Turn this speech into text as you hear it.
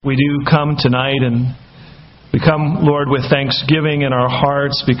We do come tonight, and we come, Lord, with thanksgiving in our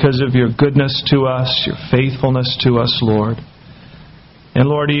hearts because of your goodness to us, your faithfulness to us, Lord. And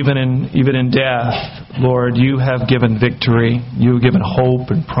Lord, even in death, Lord, you have given victory. You have given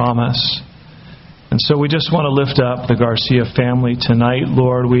hope and promise. And so we just want to lift up the Garcia family tonight,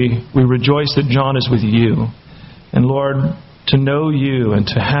 Lord. We rejoice that John is with you. And Lord, to know you and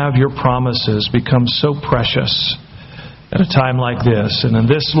to have your promises become so precious at a time like this. And in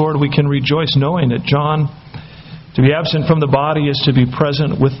this, Lord, we can rejoice knowing that John, to be absent from the body is to be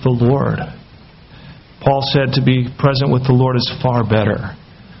present with the Lord. Paul said to be present with the Lord is far better.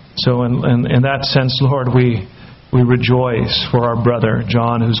 So in that sense, Lord, we rejoice for our brother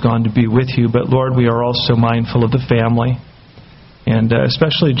John who's gone to be with you. But Lord, we are also mindful of the family, and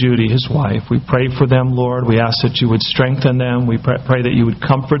especially Judy, his wife. We pray for them, Lord. We ask that you would strengthen them. We pray that you would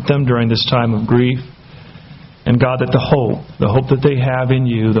comfort them during this time of grief. And God, that the hope that they have in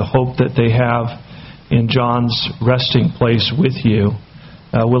you, the hope that they have in John's resting place with you,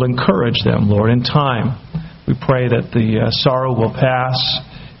 will encourage them, Lord. In time, we pray that the sorrow will pass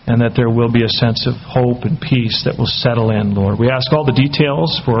and that there will be a sense of hope and peace that will settle in, Lord. We ask all the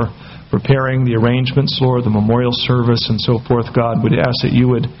details for preparing the arrangements, Lord, the memorial service and so forth. God, we ask that you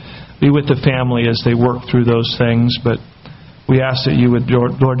would be with the family as they work through those things. But we ask that you would,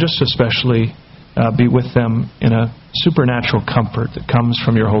 Lord, just especially be with them in a supernatural comfort that comes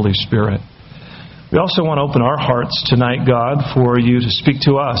from your Holy Spirit. We also want to open our hearts tonight, God, for you to speak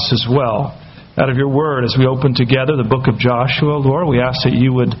to us as well. Out of your word, as we open together the book of Joshua, Lord, we ask that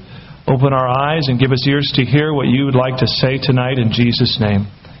you would open our eyes and give us ears to hear what you would like to say tonight in Jesus' name.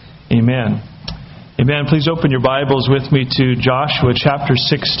 Amen. Amen. Please open your Bibles with me to Joshua chapter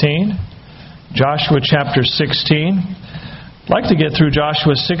 16. Joshua chapter 16. I'd like to get through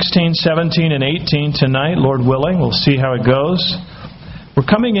Joshua 16, 17, and 18 tonight, Lord willing. We'll see how it goes. We're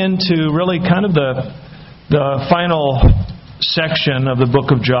coming into really kind of the final section of the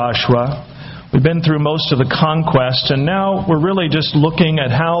book of Joshua. We've been through most of the conquest, and now we're really just looking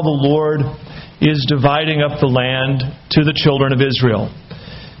at how the Lord is dividing up the land to the children of Israel.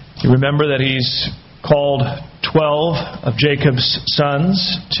 You remember that He's called 12 of Jacob's sons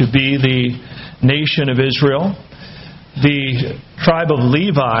to be the nation of Israel. The tribe of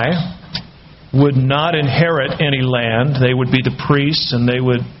Levi would not inherit any land. They would be the priests, and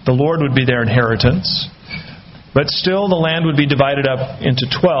the Lord would be their inheritance. But still the land would be divided up into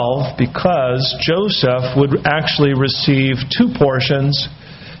 12 because Joseph would actually receive 2 portions,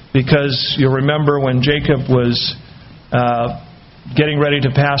 because you'll remember when Jacob was getting ready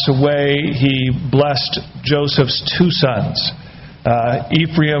to pass away, he blessed Joseph's 2 sons,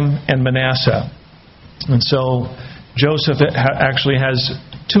 Ephraim and Manasseh. And so Joseph actually has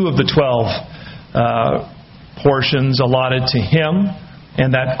 2 of the 12 portions allotted to him,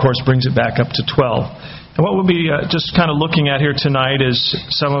 and that, of course, brings it back up to 12. And what we'll be just kind of looking at here tonight is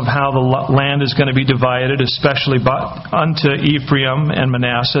some of how the land is going to be divided, especially unto Ephraim and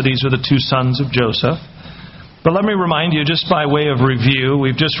Manasseh. These are the 2 sons of Joseph. But let me remind you, just by way of review,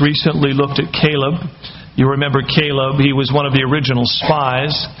 we've just recently looked at Caleb. You remember Caleb, he was one of the original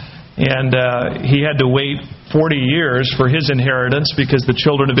spies, and he had to wait 40 years for his inheritance because the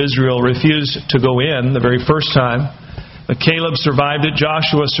children of Israel refused to go in the very first time. But Caleb survived it.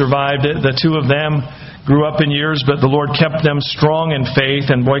 Joshua survived it. The 2 of them grew up in years, but the Lord kept them strong in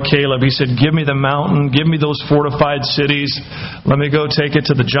faith. And boy, Caleb, he said, give me the mountain. Give me those fortified cities. Let me go take it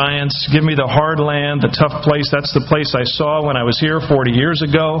to the giants. Give me the hard land, the tough place. That's the place I saw when I was here 40 years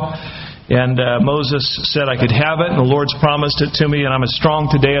ago. And Moses said I could have it, and the Lord's promised it to me, and I'm as strong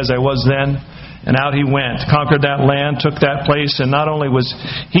today as I was then. And out he went, conquered that land, took that place, and not only was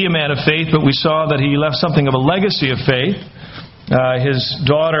he a man of faith, but we saw that he left something of a legacy of faith. His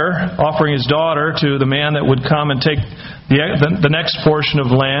daughter, offering his daughter to the man that would come and take the next portion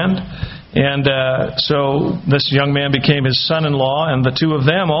of land. And so this young man became his son-in-law, and the 2 of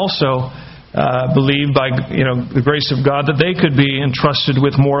them also believed by the grace of God that they could be entrusted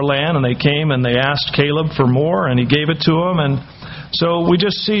with more land, and they came and they asked Caleb for more, and he gave it to them. And so we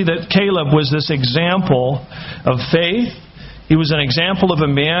just see that Caleb was this example of faith. He was an example of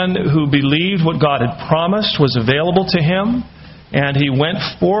a man who believed what God had promised was available to him, and he went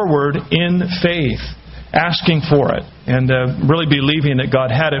forward in faith, asking for it, and really believing that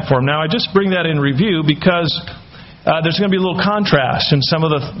God had it for him. Now, I just bring that in review because there's going to be a little contrast in some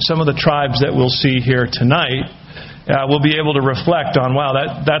of the tribes that we'll see here tonight. We'll be able to reflect on, wow,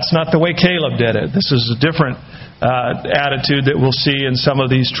 that's not the way Caleb did it. This is a different attitude that we'll see in some of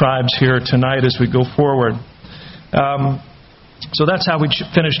these tribes here tonight as we go forward. So that's how we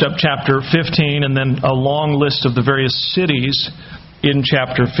finished up chapter 15, and then a long list of the various cities in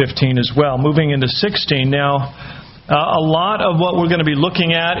chapter 15 as well. Moving into 16 now, a lot of what we're going to be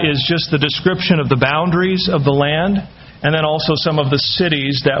looking at is just the description of the boundaries of the land, and then also some of the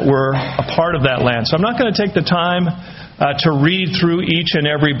cities that were a part of that land. So I'm not going to take the time to read through each and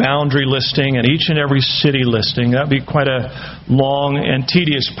every boundary listing and each and every city listing. That would be quite a long and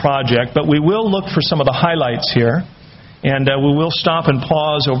tedious project. But we will look for some of the highlights here. And we will stop and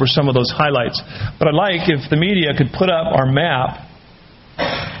pause over some of those highlights. But I'd like if the media could put up our map.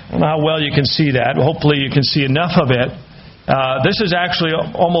 I don't know how well you can see that. Hopefully you can see enough of it. This is actually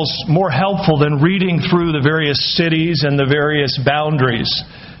almost more helpful than reading through the various cities and the various boundaries.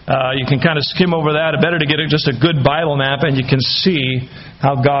 You can kind of skim over that. It's better to get just a good Bible map, and you can see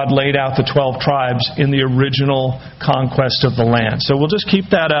how God laid out the 12 tribes in the original conquest of the land. So we'll just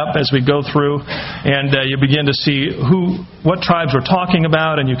keep that up as we go through, and you begin to see what tribes we're talking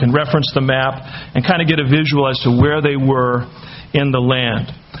about, and you can reference the map and kind of get a visual as to where they were in the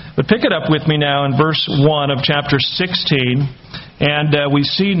land. But pick it up with me now in verse 1 of chapter 16, and we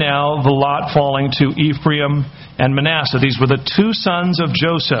see now the lot falling to Ephraim and Manasseh. These were the two sons of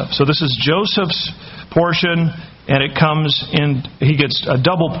Joseph. So this is Joseph's portion, and it comes in, he gets a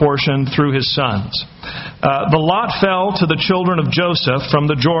double portion through his sons. The lot fell to the children of Joseph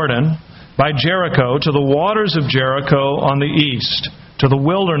from the Jordan by Jericho to the waters of Jericho on the east, to the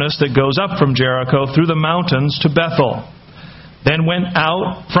wilderness that goes up from Jericho through the mountains to Bethel. Then went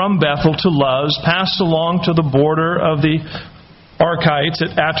out from Bethel to Luz, passed along to the border of the Archites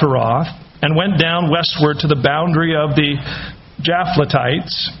at Ataroth, and went down westward to the boundary of the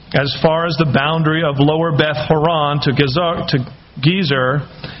Japhletites, as far as the boundary of lower Beth Horon to Gezer,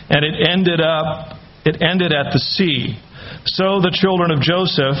 and it ended at the sea. So the children of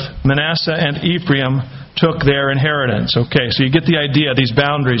Joseph, Manasseh and Ephraim, took their inheritance. Okay, so you get the idea, these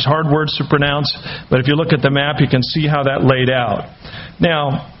boundaries. Hard words to pronounce, but if you look at the map, you can see how that laid out.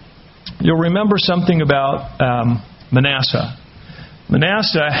 Now, you'll remember something about Manasseh.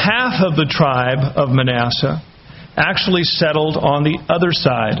 Manasseh, half of the tribe of Manasseh, actually settled on the other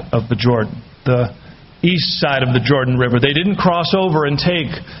side of the Jordan, the east side of the Jordan River. They didn't cross over and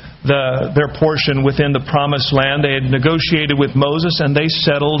take their portion within the promised land. They had negotiated with Moses, and they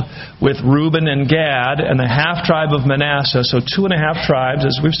settled with Reuben and Gad and the half tribe of Manasseh. So 2.5 tribes,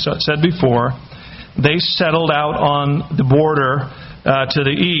 as we've said before. They settled out on the border to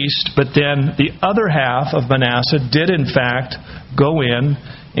the east, but then the other half of Manasseh did in fact go in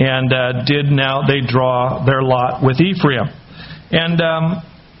and they draw their lot with Ephraim. And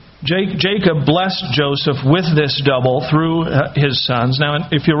Jacob blessed Joseph with this double through his sons. Now,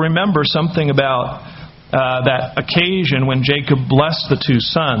 if you remember something about that occasion when Jacob blessed the two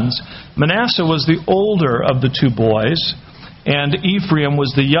sons, Manasseh was the older of the two boys, and Ephraim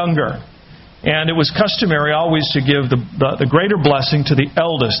was the younger. And it was customary always to give the greater blessing to the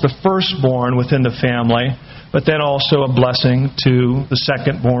eldest, the firstborn within the family, but then also a blessing to the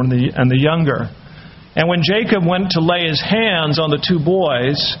secondborn and the younger. And when Jacob went to lay his hands on the two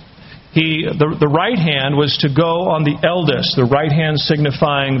boys, the right hand was to go on the eldest, the right hand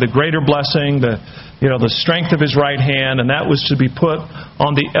signifying the greater blessing, the strength of his right hand, and that was to be put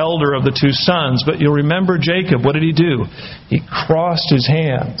on the elder of the two sons. But you'll remember Jacob, what did he do? He crossed his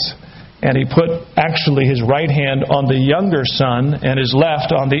hands. And he put actually his right hand on the younger son and his left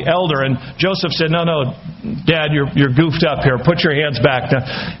on the elder. And Joseph said, No, Dad, you're goofed up here. Put your hands back.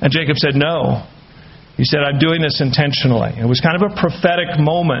 And Jacob said, No. He said, I'm doing this intentionally. It was kind of a prophetic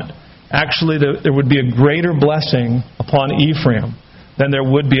moment. Actually, there would be a greater blessing upon Ephraim than there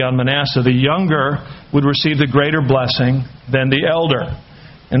would be on Manasseh. The younger would receive the greater blessing than the elder.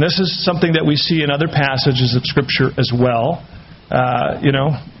 And this is something that we see in other passages of Scripture as well.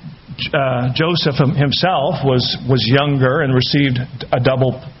 Joseph himself was younger and received a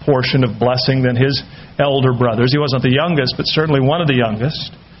double portion of blessing than his elder brothers. He wasn't the youngest, but certainly one of the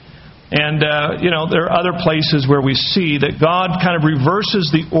youngest. And, there are other places where we see that God kind of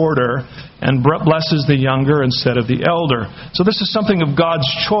reverses the order and blesses the younger instead of the elder. So this is something of God's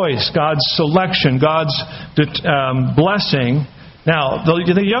choice, God's selection, God's blessing. Now,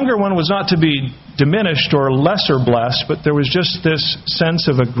 the younger one was not to be diminished or lesser blessed, but there was just this sense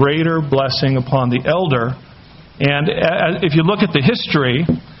of a greater blessing upon the elder. And if you look at the history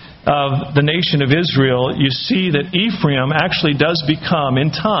of the nation of Israel, you see that Ephraim actually does become, in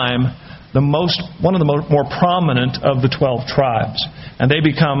time, one of the more prominent of the 12 tribes. And they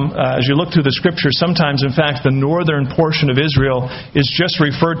become, as you look through the Scriptures, sometimes, in fact, the northern portion of Israel is just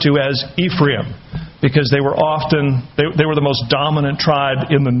referred to as Ephraim, because they were the most dominant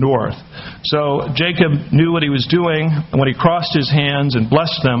tribe in the north. So Jacob knew what he was doing when he crossed his hands and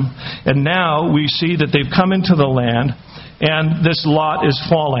blessed them. And now we see that they've come into the land. and this lot is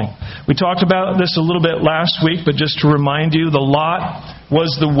falling. We talked about this a little bit last week, but just to remind you, the lot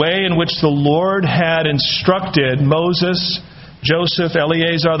was the way in which the Lord had instructed Moses, Joseph,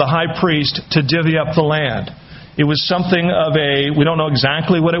 Eleazar, the high priest, to divvy up the land. It was something of we don't know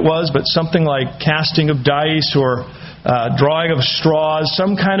exactly what it was, but something like casting of dice or drawing of straws,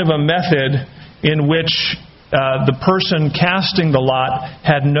 some kind of a method in which the person casting the lot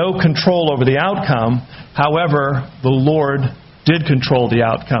had no control over the outcome. However, the Lord did control the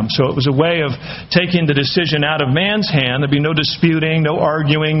outcome. So it was a way of taking the decision out of man's hand. There'd be no disputing, no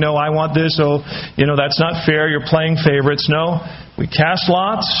arguing, no, I want this, that's not fair, you're playing favorites. No, we cast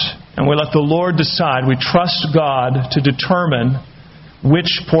lots and we let the Lord decide. We trust God to determine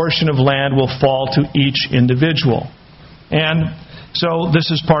which portion of land will fall to each individual. And so this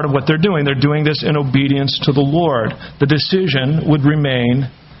is part of what they're doing. They're doing this in obedience to the Lord. The decision would remain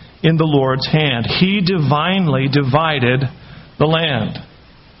in the Lord's hand. He divinely divided the land.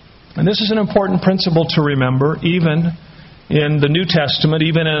 And this is an important principle to remember, even in the New Testament,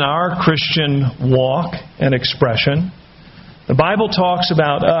 even in our Christian walk and expression. The Bible talks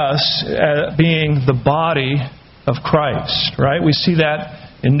about us being the body of Christ, right? We see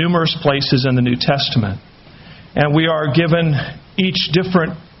that in numerous places in the New Testament. And we are given each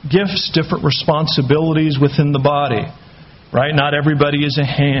different gifts, different responsibilities within the body. Right? Not everybody is a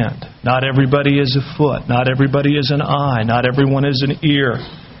hand. Not everybody is a foot. Not everybody is an eye. Not everyone is an ear.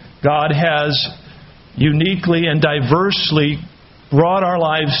 God has uniquely and diversely brought our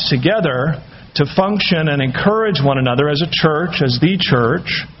lives together to function and encourage one another as a church, as the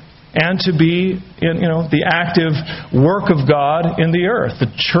church, and to be in the active work of God in the earth.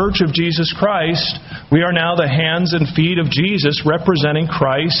 The Church of Jesus Christ, we are now the hands and feet of Jesus, representing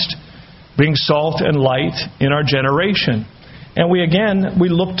Christ, being salt and light in our generation. And we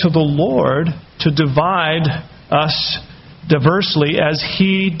look to the Lord to divide us diversely as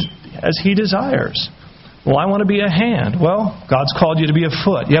He desires. Well, I want to be a hand. Well, God's called you to be a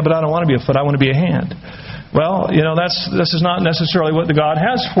foot. Yeah, but I don't want to be a foot. I want to be a hand. Well, this is not necessarily what God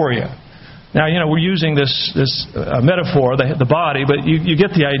has for you. Now, we're using this metaphor, the body, but you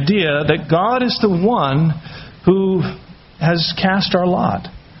get the idea that God is the one who has cast our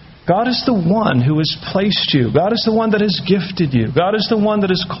lot. God is the one who has placed you. God is the one that has gifted you. God is the one that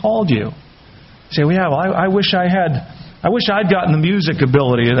has called you. You say, well, yeah, I wish I'd gotten the music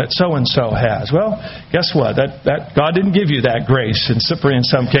ability that so-and-so has. Well, guess what? That God didn't give you that grace in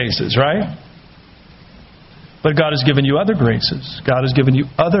some cases, right? But God has given you other graces. God has given you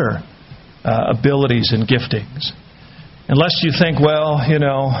other abilities and giftings. Unless you think, well,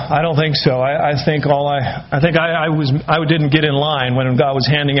 I don't think so. I think I didn't get in line when God was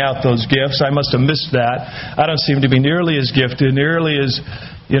handing out those gifts. I must have missed that. I don't seem to be nearly as gifted, nearly as,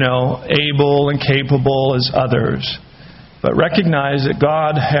 able and capable as others. But recognize that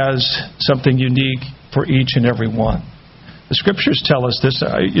God has something unique for each and every one. The Scriptures tell us this.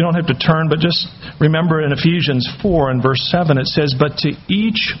 You don't have to turn, but just remember in Ephesians 4 and verse 7, it says, but to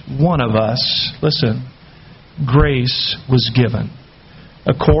each one of us, listen, grace was given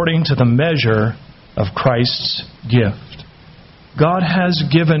according to the measure of Christ's gift. God has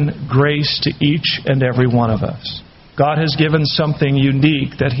given grace to each and every one of us. God has given something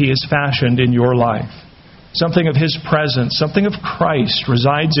unique that He has fashioned in your life. Something of His presence, something of Christ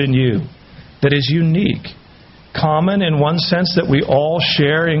resides in you that is unique. Common in one sense that we all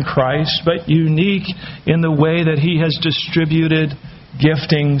share in Christ, but unique in the way that He has distributed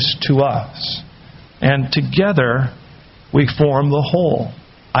giftings to us. And together we form the whole.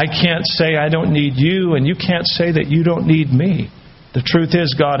 I can't say I don't need you, and you can't say that you don't need me. The truth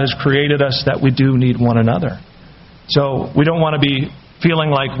is God has created us that we do need one another. So we don't want to be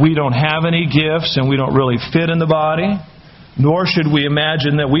feeling like we don't have any gifts and we don't really fit in the body. Nor should we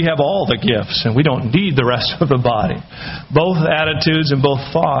imagine that we have all the gifts and we don't need the rest of the body. Both attitudes and both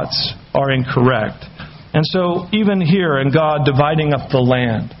thoughts are incorrect. And so even here in God dividing up the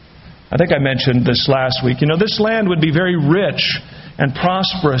land, I think I mentioned this last week, this land would be very rich and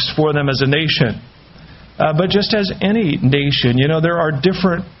prosperous for them as a nation. But just as any nation,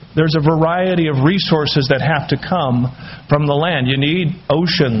 there's a variety of resources that have to come from the land. You need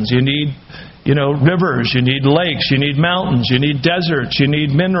oceans, you need rivers, you need lakes, you need mountains, you need deserts, you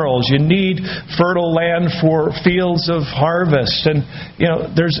need minerals, you need fertile land for fields of harvest. And,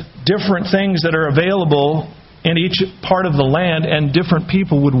 there's different things that are available in each part of the land, and different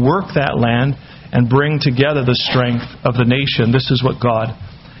people would work that land and bring together the strength of the nation. This is what God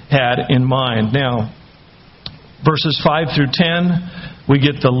had in mind. Now, verses 5 through 10, we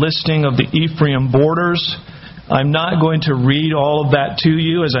get the listing of the Ephraim borders. I'm not going to read all of that to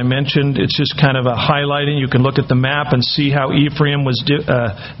you. As I mentioned, it's just kind of a highlighting. You can look at the map and see how Ephraim was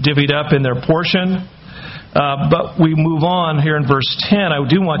divvied up in their portion. But we move on here in verse 10. I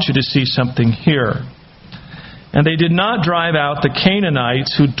do want you to see something here. And they did not drive out the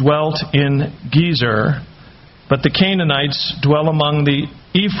Canaanites who dwelt in Gezer, but the Canaanites dwell among the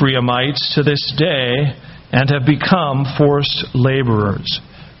Ephraimites to this day and have become forced laborers.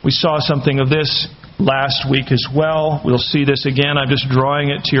 We saw something of this last week as well. We'll see this again. I'm just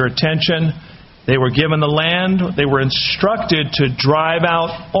drawing it to your attention. They were given the land. They were instructed to drive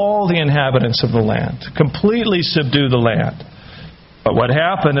out all the inhabitants of the land, completely subdue the land. But what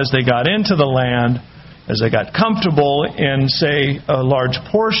happened as they got into the land, as they got comfortable in, say, a large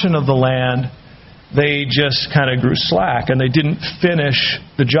portion of the land, they just kind of grew slack and they didn't finish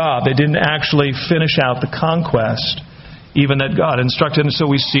the job. They didn't actually finish out the conquest, even that God instructed. And so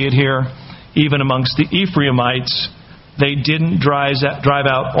we see it here, even amongst the Ephraimites. They didn't drive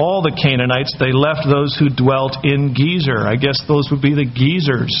out all the Canaanites. They left those who dwelt in Gezer. I guess those would be the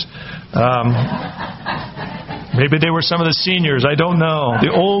Gezers. Maybe they were some of the seniors. I don't know.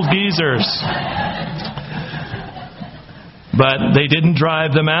 The old Gezers. But they didn't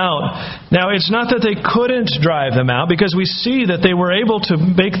drive them out. Now, it's not that they couldn't drive them out, because we see that they were able to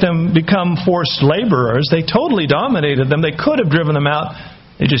make them become forced laborers. They totally dominated them. They could have driven them out.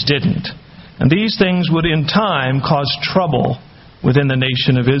 They just didn't. And these things would in time cause trouble within the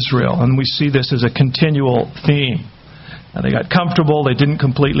nation of Israel. And we see this as a continual theme. And they got comfortable. They didn't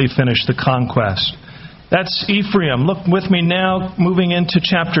completely finish the conquest. That's Ephraim. Look with me now, moving into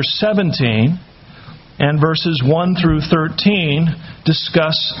chapter 17. And verses 1 through 13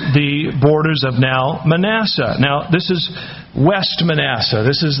 discuss the borders of now Manasseh. Now, this is West Manasseh.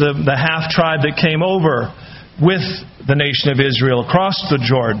 This is the half tribe that came over with the nation of Israel across the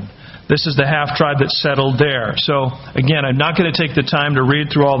Jordan. This is the half tribe that settled there. So, again, I'm not going to take the time to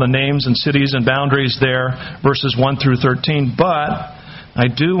read through all the names and cities and boundaries there, verses 1 through 13, but I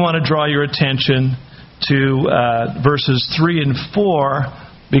do want to draw your attention to verses 3 and 4,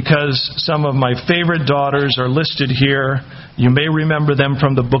 because some of my favorite daughters are listed here. You may remember them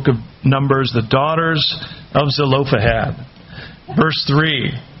from the book of Numbers, the daughters of Zelophehad. Verse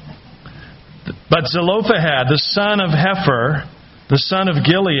 3. But Zelophehad, the son of Hepher, the son of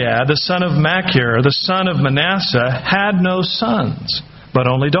Gilead, the son of Machir, the son of Manasseh, had no sons, but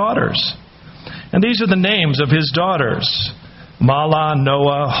only daughters. And these are the names of his daughters: Mahlah,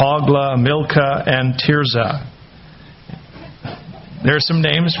 Noah, Hoglah, Milcah, and Tirzah. There are some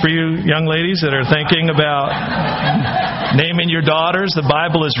names for you young ladies that are thinking about naming your daughters. The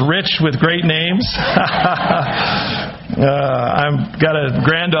Bible is rich with great names. I've got a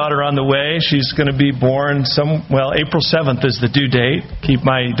granddaughter on the way. She's going to be born April 7th is the due date. Keep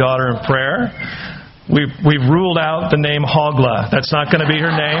my daughter in prayer. We've ruled out the name Hoglah. That's not going to be her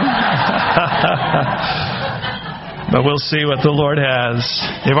name. But we'll see what the Lord has.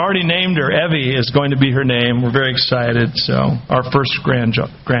 They've already named her. Evie is going to be her name. We're very excited. So, our first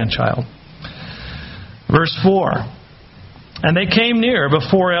grandchild. Verse 4. And they came near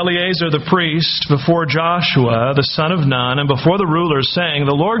before Eleazar the priest, before Joshua the son of Nun, and before the rulers, saying,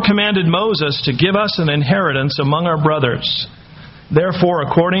 The Lord commanded Moses to give us an inheritance among our brothers. Therefore,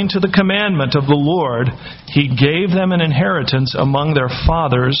 according to the commandment of the Lord, He gave them an inheritance among their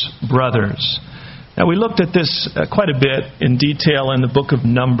father's brothers. Now, we looked at this quite a bit in detail in the book of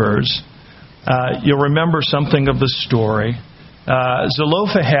Numbers. You'll remember something of the story.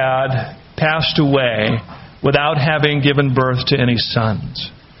 Zelophehad passed away without having given birth to any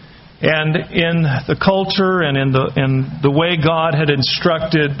sons. And in the culture and in the way God had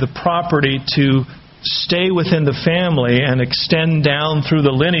instructed the property to stay within the family and extend down through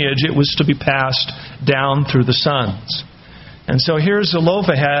the lineage, it was to be passed down through the sons. And so here's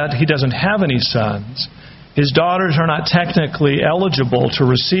Zelophehad. He doesn't have any sons. His daughters are not technically eligible to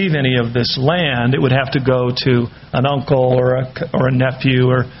receive any of this land. It would have to go to an uncle or a nephew,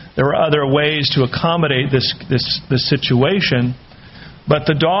 or there were other ways to accommodate this situation. But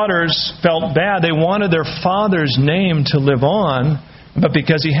the daughters felt bad. They wanted their father's name to live on, but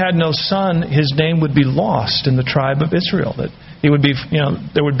because he had no son, his name would be lost in the tribe of Israel. That he would be,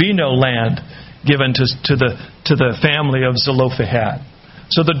 there would be no land given to the family of Zelophehad.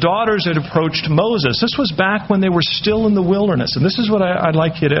 So the daughters had approached Moses. This was back when they were still in the wilderness. And this is what I'd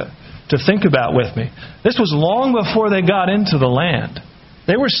like you to think about with me. This was long before they got into the land.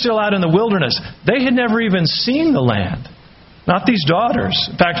 They were still out in the wilderness. They had never even seen the land. Not these daughters.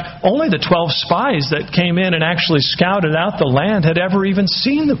 In fact, only the 12 spies that came in and actually scouted out the land had ever even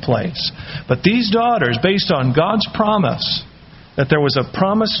seen the place. But these daughters, based on God's promise that there was a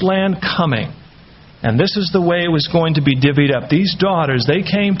promised land coming, And this is the way it was going to be divvied up. These daughters, they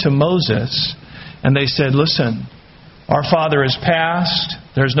came to Moses and they said, listen, our father has passed.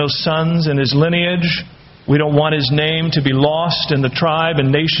 There's no sons in his lineage. We don't want his name to be lost in the tribe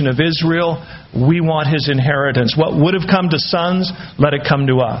and nation of Israel. We want his inheritance. What would have come to sons, let it come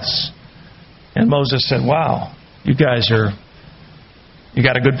to us. And Moses said, wow, you got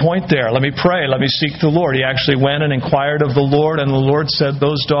a good point there. Let me pray. Let me seek the Lord. He actually went and inquired of the Lord, and the Lord said,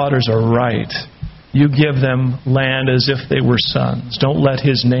 those daughters are right. You give them land as if they were sons. Don't let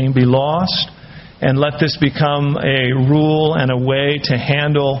his name be lost, and let this become a rule and a way to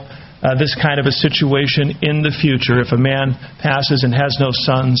handle this kind of a situation in the future. If a man passes and has no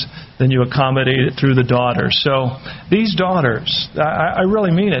sons, then you accommodate it through the daughters. So these daughters, I really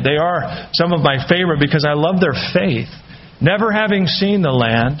mean it. They are some of my favorite because I love their faith. Never having seen the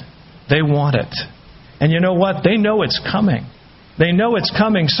land, they want it. And you know what? They know it's coming. They know it's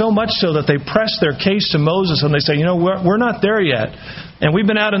coming so much so that they press their case to Moses and they say, we're not there yet. And we've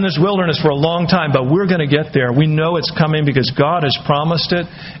been out in this wilderness for a long time, but we're going to get there. We know it's coming because God has promised it,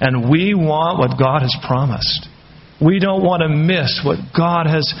 and we want what God has promised. We don't want to miss what God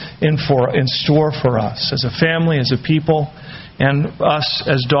has in store for us as a family, as a people, and us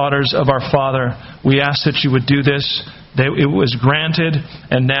as daughters of our Father. We ask that you would do this. It was granted,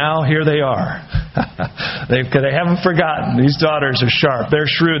 and now here they are. They haven't forgotten. These daughters are sharp. They're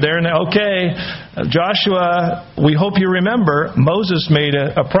shrewd. They're okay. Joshua, we hope you remember, Moses made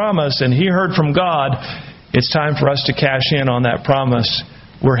a promise, and he heard from God. It's time for us to cash in on that promise.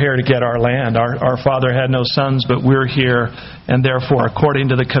 We're here to get our land. Our father had no sons, but we're here, and therefore, according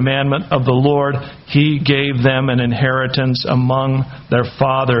to the commandment of the Lord, he gave them an inheritance among their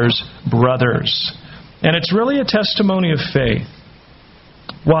father's brothers. And it's really a testimony of faith.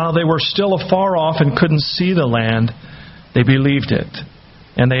 While they were still afar off and couldn't see the land, they believed it.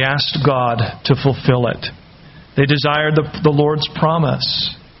 And they asked God to fulfill it. They desired the Lord's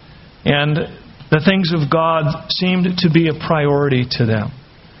promise. And the things of God seemed to be a priority to them.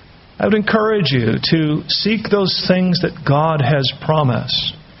 I would encourage you to seek those things that God has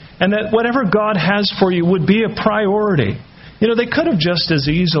promised. And that whatever God has for you would be a priority. They could have just as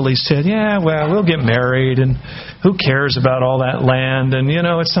easily said, we'll get married, and who cares about all that land, and,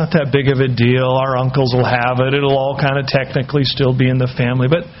 it's not that big of a deal. Our uncles will have it. It'll all kind of technically still be in the family.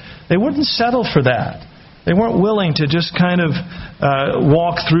 But they wouldn't settle for that. They weren't willing to just kind of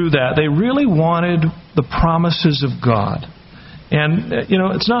walk through that. They really wanted the promises of God. And,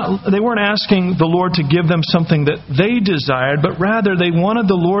 they weren't asking the Lord to give them something that they desired, but rather they wanted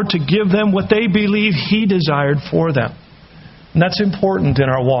the Lord to give them what they believed He desired for them. And that's important in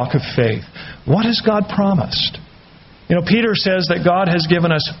our walk of faith. What has God promised? Peter says that God has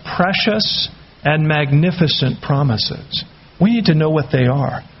given us precious and magnificent promises. We need to know what they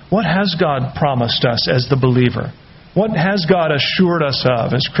are. What has God promised us as the believer? What has God assured us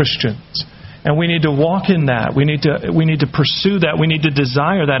of as Christians? And we need to walk in that. We need to pursue that. We need to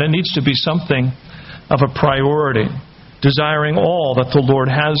desire that. It needs to be something of a priority. Desiring all that the Lord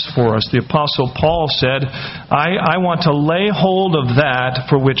has for us. The Apostle Paul said, I want to lay hold of that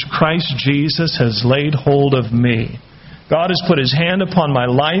for which Christ Jesus has laid hold of me. God has put His hand upon my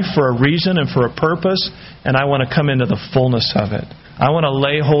life for a reason and for a purpose, and I want to come into the fullness of it. I want to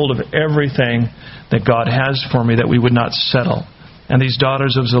lay hold of everything that God has for me, that we would not settle. And these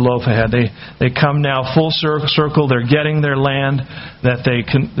daughters of Zelophehad, they come now full circle. They're getting their land that they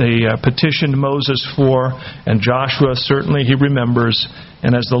petitioned Moses for. And Joshua, certainly he remembers.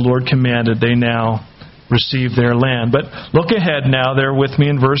 And as the Lord commanded, they now receive their land. But look ahead now there with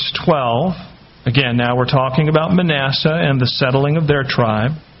me in verse 12. Again, now we're talking about Manasseh and the settling of their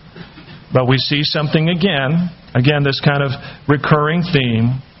tribe. But we see something again. Again, this kind of recurring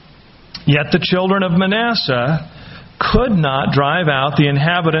theme. Yet the children of Manasseh could not drive out the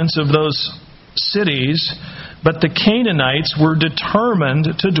inhabitants of those cities, but the Canaanites were determined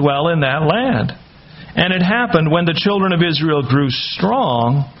to dwell in that land. And it happened when the children of Israel grew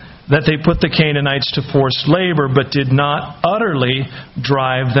strong that they put the Canaanites to forced labor, but did not utterly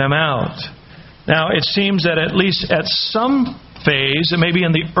drive them out. Now, it seems that at least at some phase, maybe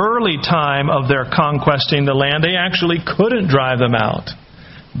in the early time of their conquesting the land, they actually couldn't drive them out.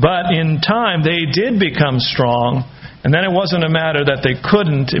 But in time, they did become strong. And then it wasn't a matter that they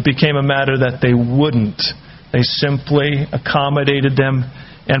couldn't, it became a matter that they wouldn't. They simply accommodated them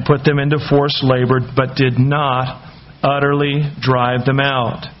and put them into forced labor, but did not utterly drive them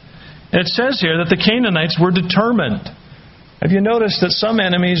out. And it says here that the Canaanites were determined. Have you noticed that some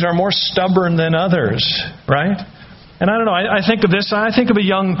enemies are more stubborn than others, right? And I don't know, I think of this, I think of a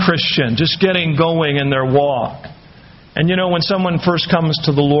young Christian just getting going in their walk. And when someone first comes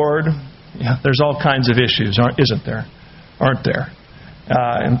to the Lord, there's all kinds of issues, isn't there? Aren't there?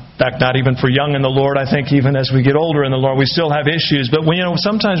 In fact, not even for young in the Lord. I think even as we get older in the Lord, we still have issues. But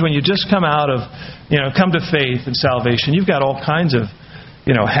sometimes when you just come come to faith and salvation, you've got all kinds of,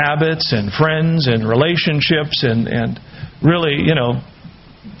 habits and friends and relationships and really,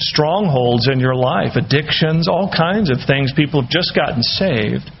 strongholds in your life, addictions, all kinds of things. People have just gotten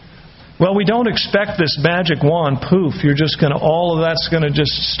saved. Well, we don't expect this magic wand, poof, all of that's going to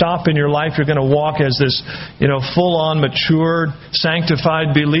just stop in your life. You're going to walk as this, full-on, matured,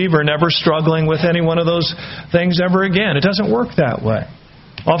 sanctified believer, never struggling with any one of those things ever again. It doesn't work that way.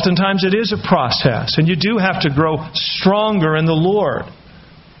 Oftentimes it is a process, and you do have to grow stronger in the Lord.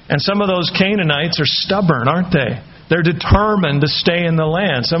 And some of those Canaanites are stubborn, aren't they? They're determined to stay in the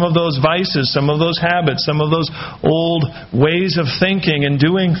land. Some of those vices, some of those habits, some of those old ways of thinking and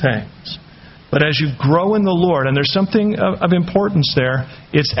doing things. But as you grow in the Lord, and there's something of importance there,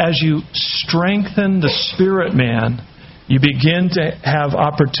 it's as you strengthen the spirit man, you begin to have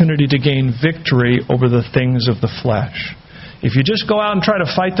opportunity to gain victory over the things of the flesh. If you just go out and try to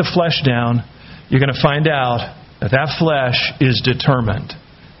fight the flesh down, you're going to find out that flesh is determined.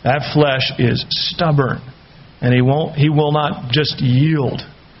 That flesh is stubborn. And he will not just yield.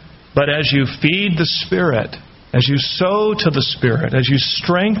 But as you feed the Spirit, as you sow to the Spirit, as you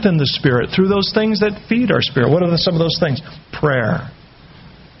strengthen the Spirit through those things that feed our spirit. What are some of those things? Prayer.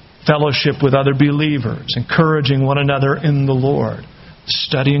 Fellowship with other believers. Encouraging one another in the Lord.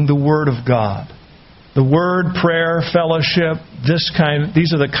 Studying the Word of God. The Word, prayer, fellowship,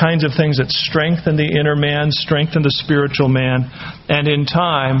 these are the kinds of things that strengthen the inner man, strengthen the spiritual man. And in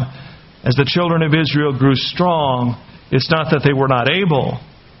time, as the children of Israel grew strong, it's not that they were not able,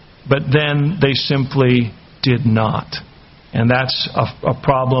 but then they simply did not. And that's a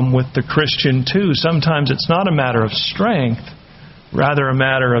problem with the Christian too. Sometimes it's not a matter of strength, rather a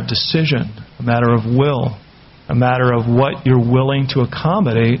matter of decision, a matter of will, a matter of what you're willing to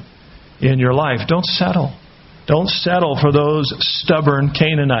accommodate in your life. Don't settle. Don't settle for those stubborn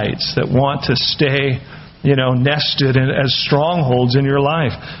Canaanites that want to stay nested as strongholds in your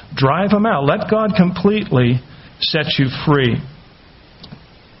life. Drive them out. Let God completely set you free.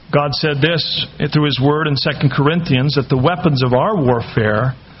 God said this through His Word in 2 Corinthians, that the weapons of our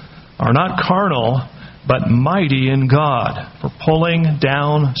warfare are not carnal, but mighty in God for pulling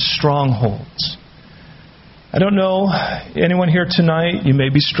down strongholds. I don't know, anyone here tonight, you may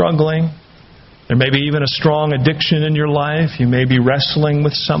be struggling. There may be even a strong addiction in your life. You may be wrestling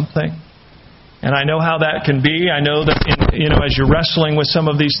with something. And I know how that can be. I know that as you're wrestling with some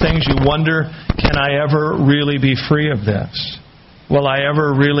of these things, you wonder, can I ever really be free of this? Will I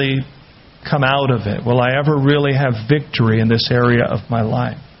ever really come out of it? Will I ever really have victory in this area of my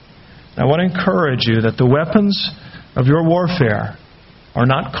life? I want to encourage you that the weapons of your warfare are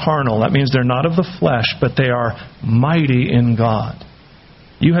not carnal. That means they're not of the flesh, but they are mighty in God.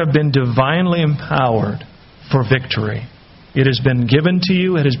 You have been divinely empowered for victory. It has been given to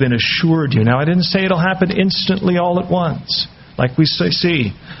you. It has been assured you. Now, I didn't say it'll happen instantly all at once. Like we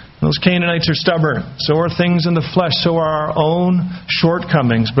see, those Canaanites are stubborn. So are things in the flesh. So are our own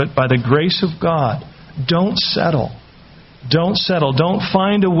shortcomings. But by the grace of God, don't settle. Don't settle. Don't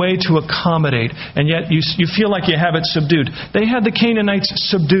find a way to accommodate. And yet you feel like you have it subdued. They had the Canaanites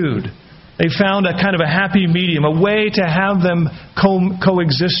subdued. They found a kind of a happy medium, a way to have them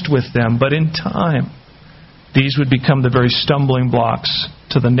coexist with them. But in time, these would become the very stumbling blocks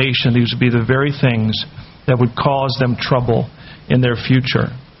to the nation. These would be the very things that would cause them trouble in their future.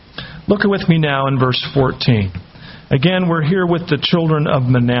 Look with me now in verse 14. Again, we're here with the children of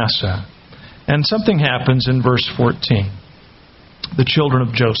Manasseh. And something happens in verse 14. The children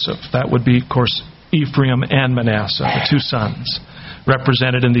of Joseph. That would be, of course, Ephraim and Manasseh, the two sons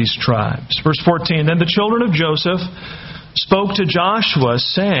represented in these tribes. Verse 14, then the children of Joseph spoke to Joshua,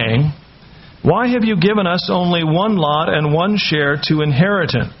 saying, why have you given us only one lot and one share to inherit,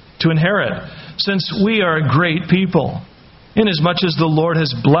 since we are a great people, inasmuch as the Lord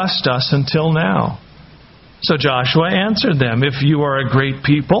has blessed us until now? So Joshua answered them, if you are a great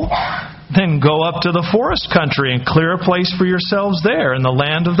people, then go up to the forest country and clear a place for yourselves there in the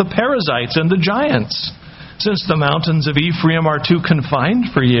land of the Perizzites and the giants, since the mountains of Ephraim are too confined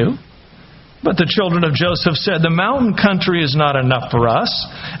for you. But the children of Joseph said, the mountain country is not enough for us,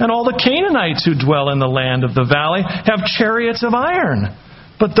 and all the Canaanites who dwell in the land of the valley have chariots of iron.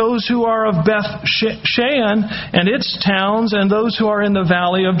 But those who are of Beth Shean and its towns, and those who are in the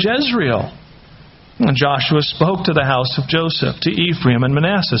valley of Jezreel. And Joshua spoke to the house of Joseph, to Ephraim and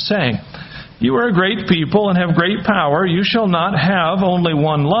Manasseh, saying, you are a great people and have great power. You shall not have only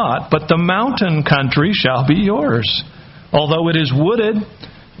one lot, but the mountain country shall be yours. Although it is wooded,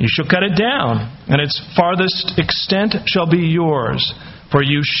 You shall cut it down, and its farthest extent shall be yours. For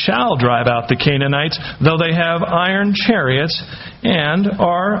you shall drive out the Canaanites, though they have iron chariots and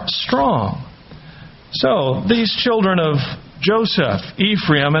are strong. So, these children of Joseph,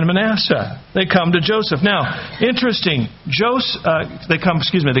 Ephraim, and Manasseh, they come to Joseph. Now, interesting, they come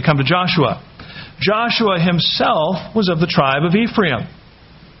to Joshua. Joshua himself was of the tribe of Ephraim.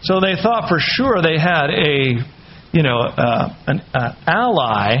 So they thought for sure they had an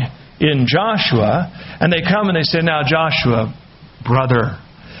ally in Joshua, and they come and they say, now Joshua, brother,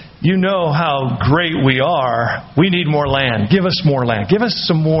 you know how great we are. We need more land. Give us more land. Give us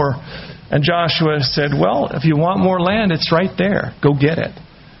some more. And Joshua said, well, if you want more land, it's right there. Go get it.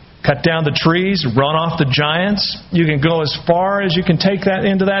 Cut down the trees, run off the giants. You can go as far as you can take that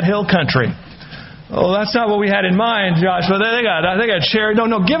into that hill country. Oh, that's not what we had in mind, Joshua. They got chariots.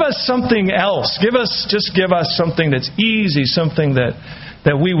 No, give us something else. Give us something that's easy, something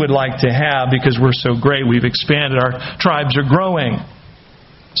that we would like to have because we're so great. We've expanded. Our tribes are growing.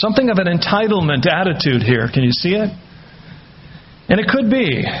 Something of an entitlement attitude here. Can you see it? And it could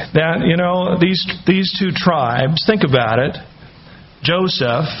be that, these two tribes, think about it.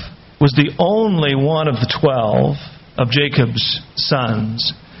 Joseph was the only one of the 12 of Jacob's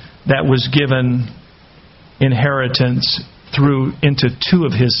sons that was given inheritance into two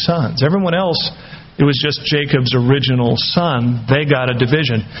of his sons. Everyone else, it was just Jacob's original son. They got a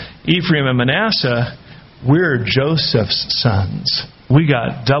division. Ephraim and Manasseh, we're Joseph's sons. We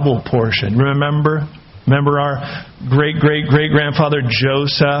got double portion. Remember our great-great-great-grandfather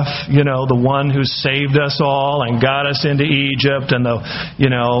Joseph, the one who saved us all and got us into Egypt and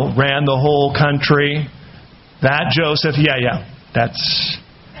ran the whole country. That Joseph,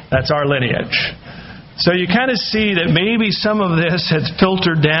 that's our lineage. So you kind of see that maybe some of this has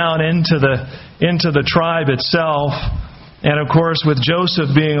filtered down into the tribe itself. And of course, with Joseph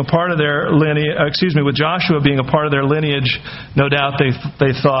being a part of their lineage, with Joshua being a part of their lineage, no doubt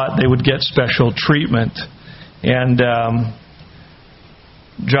they thought they would get special treatment. And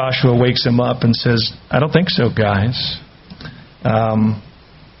Joshua wakes them up and says, I don't think so, guys.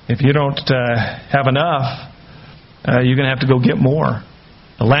 If you don't have enough, you're going to have to go get more.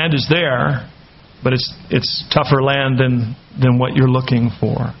 The land is there, but it's tougher land than what you're looking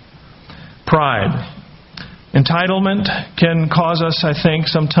for. Pride. Entitlement can cause us, I think,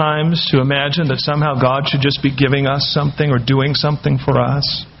 sometimes to imagine that somehow God should just be giving us something or doing something for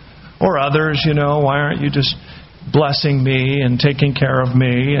us. Or others, why aren't you just blessing me and taking care of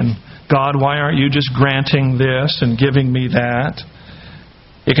me? And God, why aren't you just granting this and giving me that?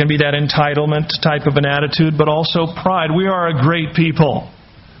 It can be that entitlement type of an attitude, but also pride. We are a great people.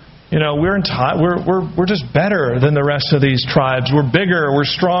 We're just better than the rest of these tribes. We're bigger. We're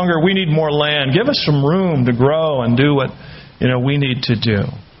stronger. We need more land. Give us some room to grow and do what we need to do.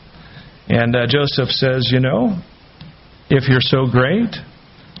 And Joseph says, if you're so great,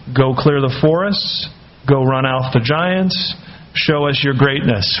 go clear the forests. Go run out the giants. Show us your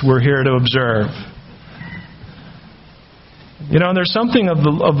greatness. We're here to observe. And there's something of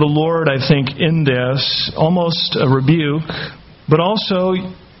the Lord, I think, in this, almost a rebuke, but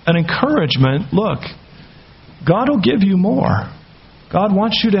also an encouragement. Look, God will give you more. God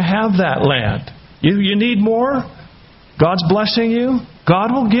wants you to have that land. You need more? God's blessing you.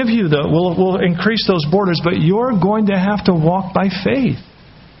 God will give you will increase those borders, but you're going to have to walk by faith.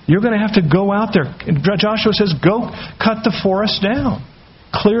 You're going to have to go out there. Joshua says, go cut the forest down.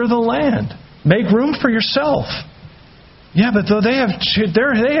 Clear the land. Make room for yourself. Yeah, but though they have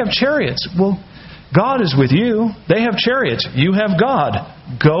chariots. Well, God is with you. They have chariots. You have God.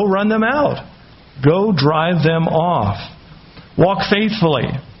 Go run them out. Go drive them off. Walk faithfully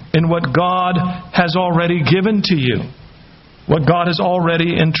in what God has already given to you. What God has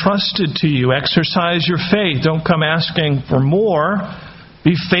already entrusted to you. Exercise your faith. Don't come asking for more.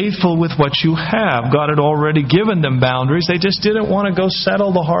 Be faithful with what you have. God had already given them boundaries. They just didn't want to go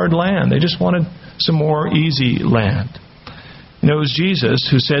settle the hard land. They just wanted some more easy land. It was Jesus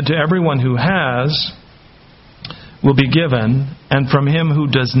who said, to everyone who has will be given, and from him who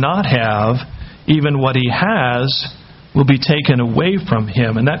does not have, even what he has will be taken away from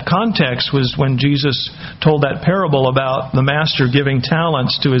him. And that context was when Jesus told that parable about the master giving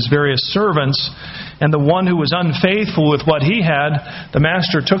talents to his various servants, and the one who was unfaithful with what he had, the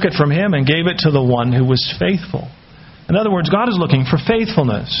master took it from him and gave it to the one who was faithful. In other words, God is looking for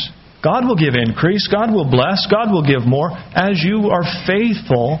faithfulness. God will give increase. God will bless. God will give more as you are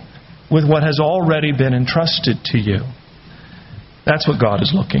faithful with what has already been entrusted to you. That's what God is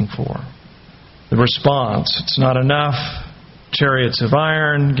looking for. The response, it's not enough. Chariots of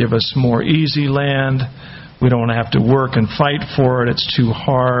iron, give us more easy land. We don't want to have to work and fight for it. It's too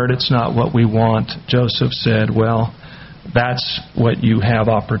hard. It's not what we want. Joseph said, well, that's what you have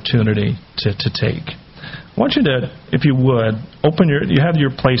opportunity to take. I want you to, if you would, you have your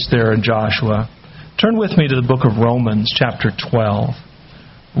place there in Joshua. Turn with me to the book of Romans chapter 12.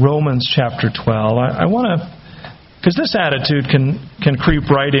 Romans chapter 12. I want to, because this attitude can creep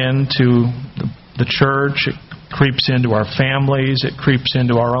right into the church. It creeps into our families. It creeps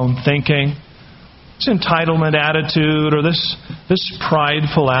into our own thinking. This entitlement attitude or this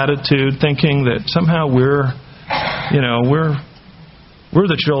prideful attitude, thinking that somehow we're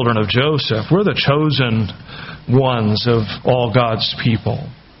the children of Joseph. We're the chosen ones of all God's people.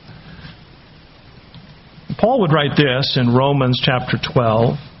 Paul would write this in Romans chapter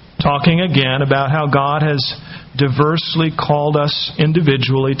 12, talking again about how God has diversely called us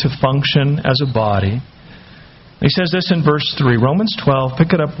individually to function as a body. He says this in verse 3, Romans 12,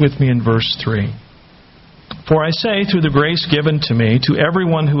 pick it up with me in verse 3. For I say, through the grace given to me, to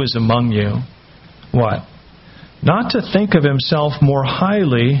everyone who is among you, what? Not to think of himself more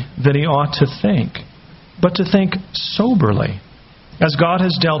highly than he ought to think, but to think soberly, as God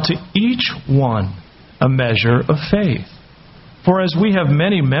has dealt to each one a measure of faith. For as we have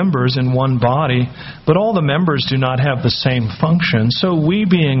many members in one body, but all the members do not have the same function, so we,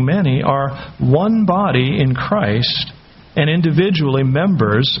 being many, are one body in Christ, and individually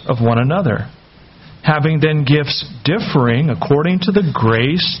members of one another. Having then gifts differing according to the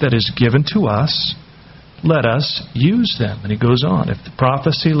grace that is given to us, let us use them. And he goes on. If the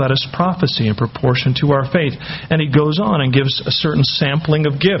prophecy, let us prophesy in proportion to our faith. And he goes on and gives a certain sampling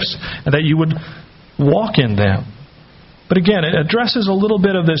of gifts, and that you would walk in them. But again, it addresses a little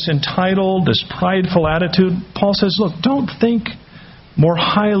bit of this entitled, this prideful attitude. Paul says, look, don't think more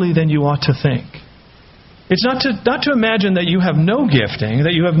highly than you ought to think. It's not to imagine that you have no gifting,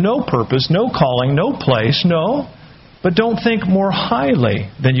 that you have no purpose, no calling, no place. No. But don't think more highly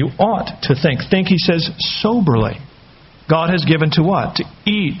than you ought to think. Think, he says, soberly. God has given to what? To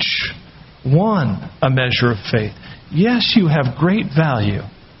each one a measure of faith. Yes, you have great value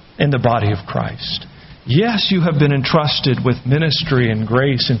in the body of Christ. Yes, you have been entrusted with ministry and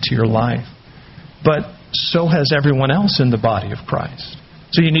grace into your life. But so has everyone else in the body of Christ.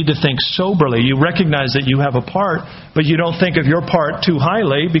 So you need to think soberly. You recognize that you have a part, but you don't think of your part too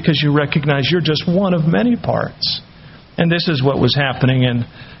highly because you recognize you're just one of many parts. And this is what was happening in,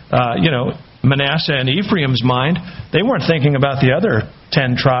 Manasseh and Ephraim's mind. They weren't thinking about the other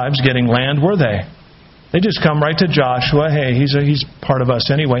 10 tribes getting land, were they? They just come right to Joshua. Hey, he's part of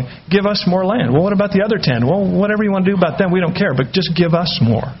us anyway. Give us more land. Well, what about the other 10? Well, whatever you want to do about them, we don't care, but just give us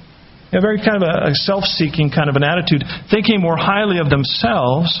more. A very kind of a self-seeking kind of an attitude, thinking more highly of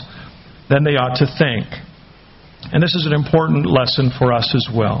themselves than they ought to think. And this is an important lesson for us as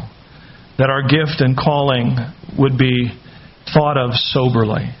well, that our gift and calling would be thought of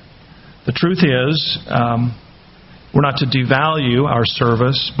soberly. The truth is, we're not to devalue our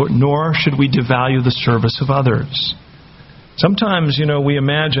service, but nor should we devalue the service of others. Sometimes, we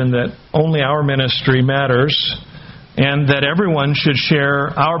imagine that only our ministry matters and that everyone should share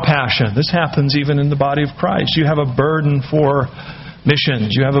our passion. This happens even in the body of Christ. You have a burden for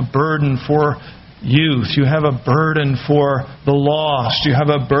missions. You have a burden for youth. You have a burden for the lost. You have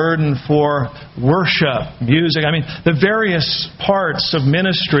a burden for worship, music. The various parts of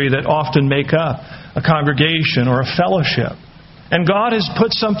ministry that often make up a congregation or a fellowship. And God has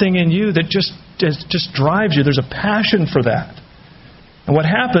put something in you that just drives you. There's a passion for that. And what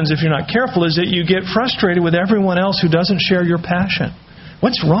happens if you're not careful is that you get frustrated with everyone else who doesn't share your passion.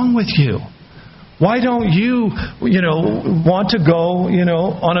 What's wrong with you? Why don't you, want to go,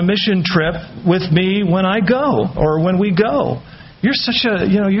 on a mission trip with me when I go or when we go? You're such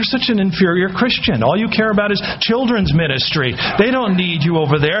an inferior Christian. All you care about is children's ministry. They don't need you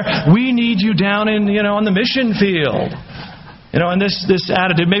over there. We need you down in, on the mission field. And this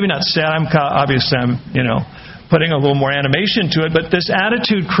attitude, maybe not sad. I'm putting a little more animation to it, but this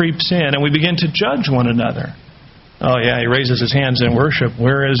attitude creeps in and we begin to judge one another. Oh yeah, he raises his hands in worship.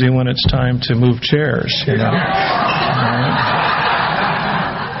 Where is he when it's time to move chairs?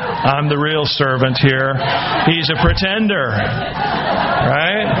 I'm the real servant here. He's a pretender.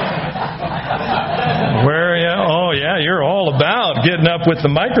 Right? Where are you? Oh yeah, you're all about getting up with the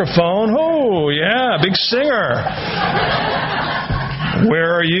microphone. Oh yeah, big singer.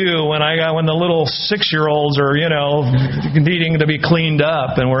 Where are you when the little 6-year-olds are, needing to be cleaned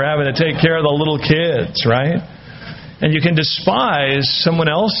up and we're having to take care of the little kids, right? And you can despise someone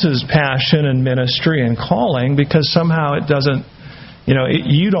else's passion and ministry and calling because somehow it doesn't,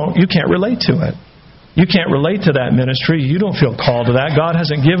 you can't relate to it. you can't relate to that ministry. You don't feel called to that. God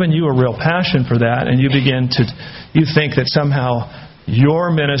hasn't given you a real passion for that, and you think that somehow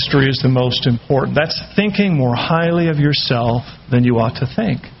your ministry is the most important. That's thinking more highly of yourself than you ought to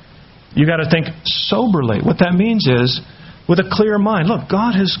think. You got to think soberly. What that means is, with a clear mind, look,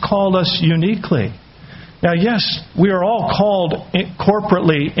 God has called us uniquely. Now, yes, we are all called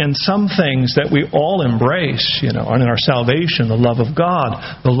corporately in some things that we all embrace, in our salvation, the love of God,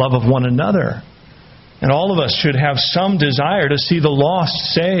 the love of one another. And all of us should have some desire to see the lost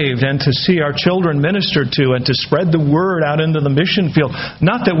saved and to see our children ministered to and to spread the word out into the mission field.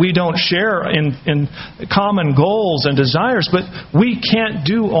 Not that we don't share in common goals and desires, but we can't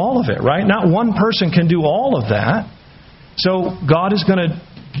do all of it, right? Not one person can do all of that. So God is going to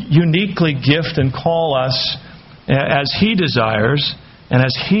uniquely gift and call us as He desires and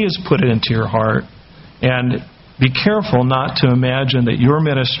as He has put it into your heart. And be careful not to imagine that your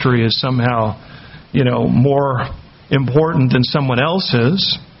ministry is somehow more important than someone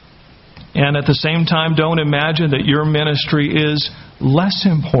else's. And at the same time, don't imagine that your ministry is less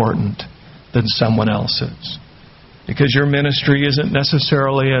important than someone else's. Because your ministry isn't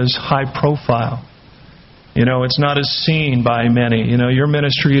necessarily as high profile. It's not as seen by many. Your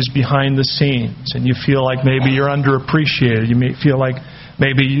ministry is behind the scenes. And you feel like maybe you're underappreciated. You may feel like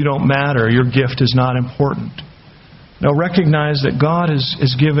maybe you don't matter. Your gift is not important. No, recognize that God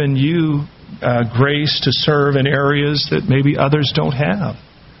has given you grace to serve in areas that maybe others don't have.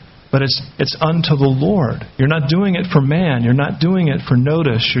 But it's unto the Lord. You're not doing it for man. You're not doing it for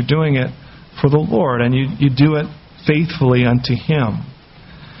notice. You're doing it for the Lord. And you do it faithfully unto Him.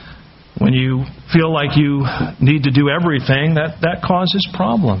 When you feel like you need to do everything, that causes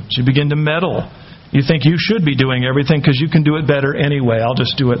problems. You begin to meddle. You think you should be doing everything because you can do it better anyway. I'll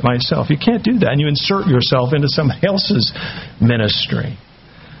just do it myself. You can't do that. And you insert yourself into somebody else's ministry.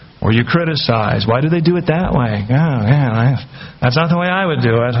 Or you criticize. Why do they do it that way? Oh, man, that's not the way I would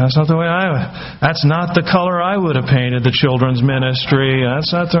do it. That's not the way that's not the color I would have painted the children's ministry.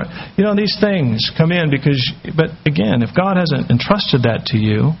 That's not these things come in but again, if God hasn't entrusted that to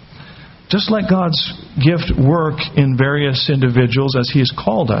you, just let God's gift work in various individuals as He has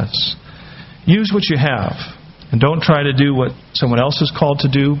called us. Use what you have. And don't try to do what someone else is called to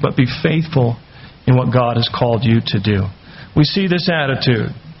do, but be faithful in what God has called you to do. We see this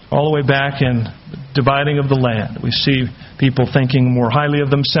attitude all the way back in dividing of the land. We see people thinking more highly of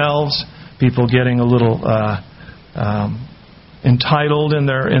themselves, people getting a little entitled in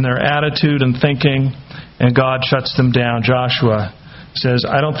their attitude and thinking, and God shuts them down. Joshua says,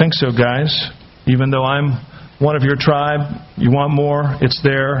 I don't think so, guys. Even though I'm one of your tribe, you want more? It's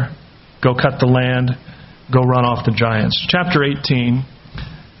there. Go cut the land. Go run off the giants. Chapter 18.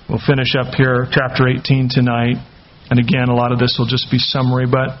 We'll finish up here, chapter 18 tonight. And again, a lot of this will just be summary,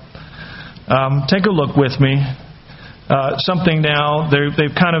 but take a look with me. Something now,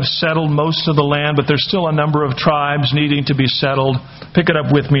 they've kind of settled most of the land, but there's still a number of tribes needing to be settled. Pick it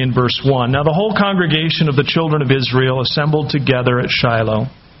up with me in verse 1. Now the whole congregation of the children of Israel assembled together at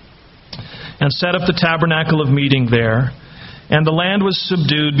Shiloh and set up the tabernacle of meeting there, and the land was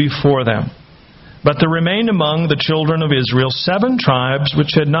subdued before them. But there remained among the children of Israel 7 tribes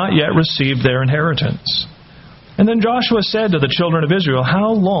which had not yet received their inheritance. And then Joshua said to the children of Israel, how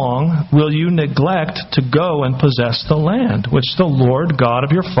long will you neglect to go and possess the land which the Lord God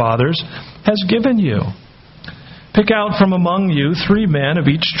of your fathers has given you? Pick out from among you 3 men of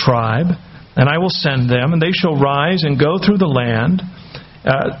each tribe, and I will send them, and they shall rise and go through the land,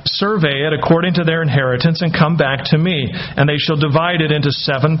 survey it according to their inheritance, and come back to me. And they shall divide it into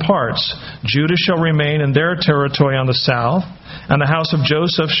 7 parts. Judah shall remain in their territory on the south, and the house of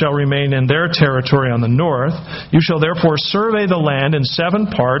Joseph shall remain in their territory on the north. You shall therefore survey the land in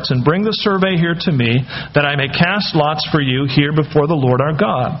 7 parts, and bring the survey here to me, that I may cast lots for you here before the Lord our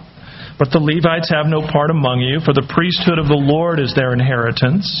God. But the Levites have no part among you, for the priesthood of the Lord is their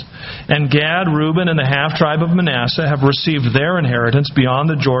inheritance. And Gad, Reuben, and the half-tribe of Manasseh have received their inheritance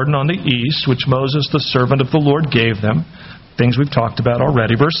beyond the Jordan on the east, which Moses, the servant of the Lord, gave them. Things we've talked about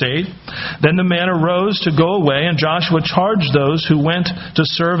already. Verse 8, Then the men arose to go away, and Joshua charged those who went to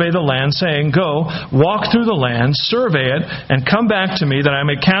survey the land, saying, Go, walk through the land, survey it, and come back to me, that I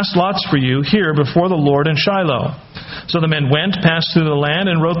may cast lots for you here before the Lord in Shiloh. So the men went, passed through the land,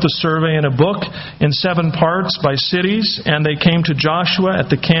 and wrote the survey in a book in 7 parts by cities, and they came to Joshua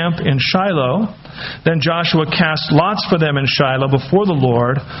at the camp in Shiloh. Then Joshua cast lots for them in Shiloh before the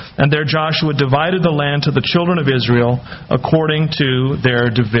Lord, and there Joshua divided the land to the children of Israel according to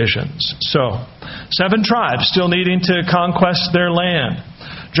their divisions. So, 7 tribes still needing to conquest their land.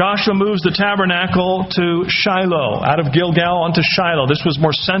 Joshua moves the tabernacle to Shiloh, out of Gilgal onto Shiloh. This was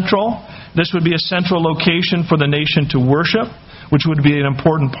more central. This would be a central location for the nation to worship, which would be an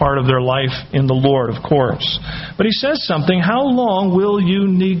important part of their life in the Lord, of course. But he says something, how long will you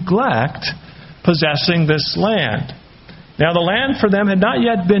neglect possessing this land? Now, the land for them had not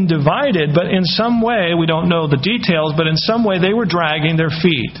yet been divided, but in some way, we don't know the details, but in some way they were dragging their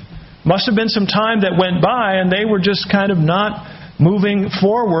feet. Must have been some time that went by, and they were just kind of not moving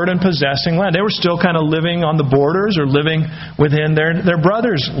forward and possessing land. They were still kind of living on the borders or living within their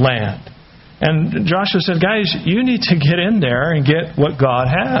brother's land. And Joshua said, guys, you need to get in there and get what God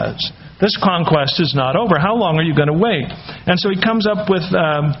has. This conquest is not over. How long are you going to wait? And so he comes up with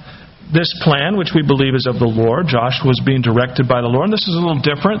this plan, which we believe is of the Lord. Joshua was being directed by the Lord. And this is a little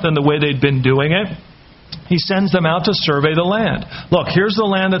different than the way they'd been doing it. He sends them out to survey the land. Look, here's the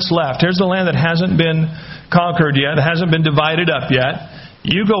land that's left. Here's the land that hasn't been conquered yet, that hasn't been divided up yet.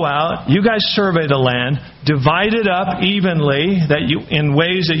 You go out, you guys survey the land, divide it up evenly in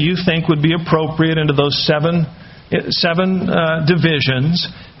ways that you think would be appropriate into those seven divisions.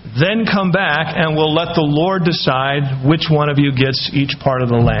 Then come back and we'll let the Lord decide which one of you gets each part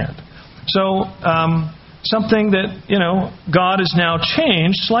of the land. So, something that, God has now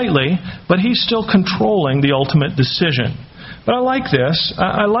changed slightly, but He's still controlling the ultimate decision. But I like this.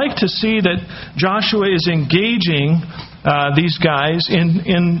 I like to see that Joshua is engaging these guys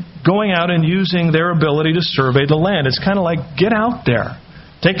in going out and using their ability to survey the land. It's kind of like, get out there.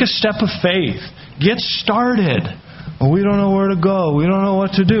 Take a step of faith. Get started. Well, we don't know where to go. We don't know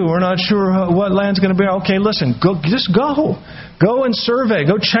what to do. We're not sure what land's going to be. Okay, listen. Just go. Go and survey.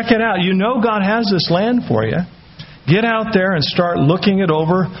 Go check it out. You know God has this land for you. Get out there and start looking it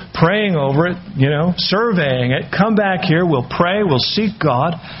over, praying over it, surveying it. Come back here. We'll pray. We'll seek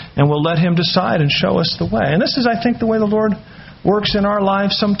God. And we'll let Him decide and show us the way. And this is, I think, the way the Lord works in our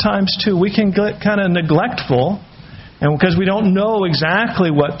lives sometimes, too. We can get kind of neglectful. And because we don't know exactly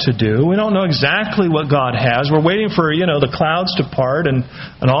what to do, we don't know exactly what God has. We're waiting for, the clouds to part and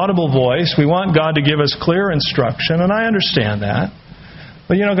an audible voice. We want God to give us clear instruction, and I understand that.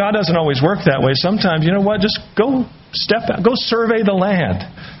 But, God doesn't always work that way. Sometimes, just go survey the land.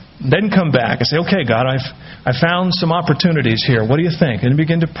 Then come back and say, okay, God, I found some opportunities here. What do you think? And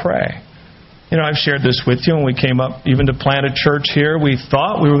begin to pray. I've shared this with you when we came up even to plant a church here. We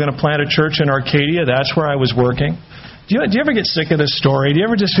thought we were going to plant a church in Arcadia. That's where I was working. Do you ever get sick of this story? Do you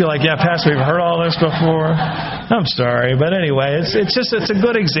ever just feel like, yeah, Pastor, we've heard all this before? I'm sorry. But anyway, it's a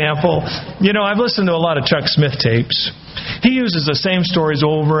good example. I've listened to a lot of Chuck Smith tapes. He uses the same stories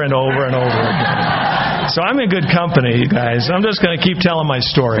over and over and over again. So I'm in good company, you guys. I'm just going to keep telling my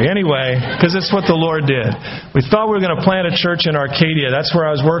story anyway, because it's what the Lord did. We thought we were going to plant a church in Arcadia. That's where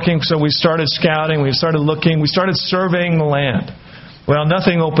I was working. So we started scouting. We started looking. We started surveying the land. Well,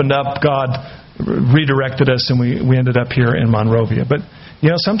 nothing opened up. God redirected us, and we ended up here in Monrovia. But,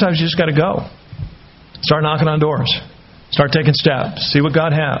 sometimes you just got to go. Start knocking on doors. Start taking steps. See what God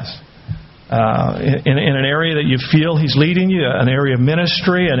has. In an area that you feel He's leading you, an area of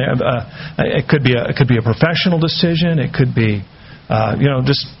ministry, and it could be a professional decision. It could be,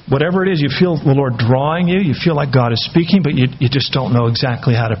 just whatever it is. You feel the Lord drawing you. You feel like God is speaking, but you just don't know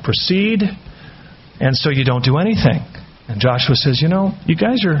exactly how to proceed, and so you don't do anything. And Joshua says, you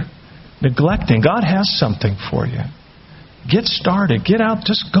guys are neglecting. God has something for you. Get started. Get out.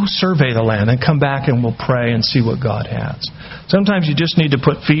 Just go survey the land and come back and we'll pray and see what God has. Sometimes you just need to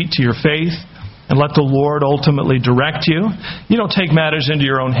put feet to your faith and let the Lord ultimately direct you. You don't take matters into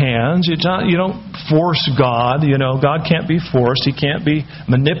your own hands. You don't force God. God can't be forced. He can't be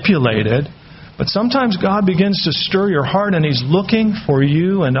manipulated. But sometimes God begins to stir your heart and He's looking for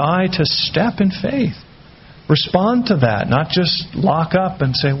you and I to step in faith. Respond to that. Not just lock up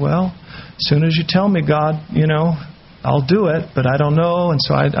and say, well, as soon as you tell me, God, I'll do it, but I don't know, and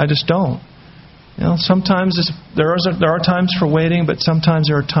so I just don't. Sometimes there are times for waiting, but sometimes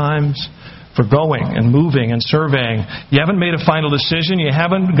there are times for going and moving and surveying. You haven't made a final decision. You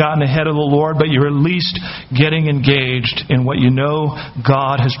haven't gotten ahead of the Lord, but you're at least getting engaged in what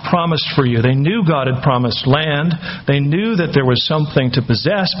God has promised for you. They knew God had promised land. They knew that there was something to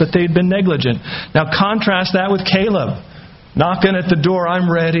possess, but they'd been negligent. Now contrast that with Caleb. Knocking at the door,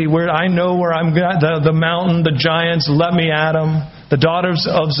 I'm ready. I know where I'm going. The mountain, the giants, let me at them. The daughters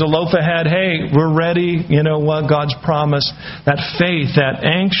of Zelophehad, hey, we're ready. You know what? God's promise. That faith, that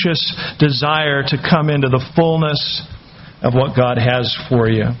anxious desire to come into the fullness of what God has for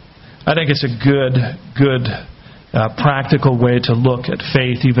you. I think it's a good practical way to look at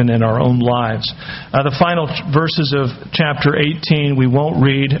faith even in our own lives. The final verses of chapter 18 we won't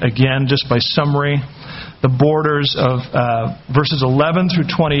read, again, just by summary. The borders of verses 11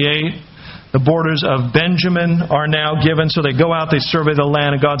 through 28, The borders of Benjamin are now given. So they go out, they survey the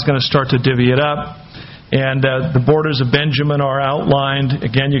land, and God's going to start to divvy it up. And the borders of Benjamin are outlined.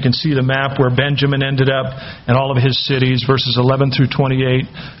 Again, you can see the map where Benjamin ended up and all of his cities. Verses 11 through 28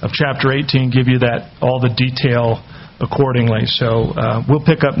 of chapter 18 give you all the detail accordingly. So we'll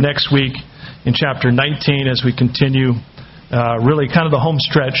pick up next week in chapter 19 as we continue really kind of the home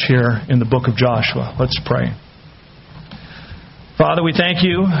stretch here in the book of Joshua. Let's pray. Father, we thank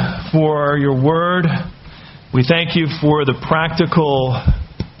you for your word. We thank you for the practical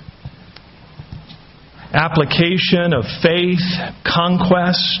application of faith,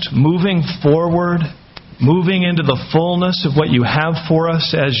 conquest, moving forward, moving into the fullness of what you have for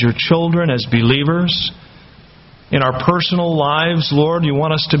us as your children, as believers. In our personal lives, Lord, you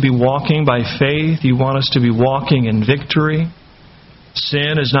want us to be walking by faith. You want us to be walking in victory.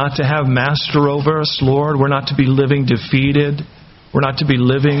 Sin is not to have master over us, Lord. We're not to be living defeated. We're not to be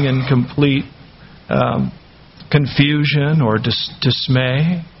living in complete confusion or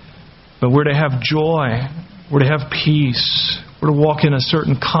dismay. But we're to have joy. We're to have peace. We're to walk in a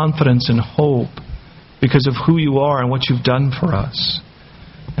certain confidence and hope because of who you are and what you've done for us.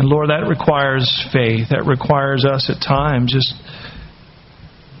 And Lord, that requires faith. That requires us at times just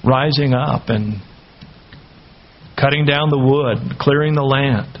rising up and cutting down the wood, clearing the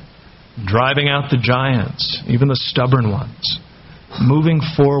land, driving out the giants, even the stubborn ones, moving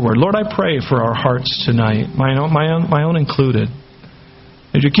forward. Lord, I pray for our hearts tonight, my own included.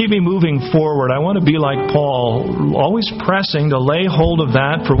 As you keep me moving forward, I want to be like Paul, always pressing to lay hold of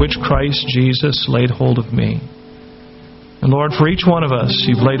that for which Christ Jesus laid hold of me. And Lord, for each one of us,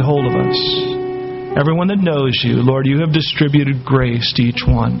 you've laid hold of us. Everyone that knows you, Lord, you have distributed grace to each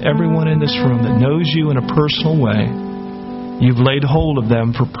one. Everyone in this room that knows you in a personal way, you've laid hold of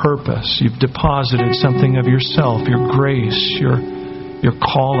them for purpose. You've deposited something of yourself, your grace, your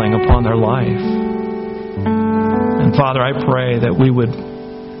calling upon their life. And Father, I pray that we would,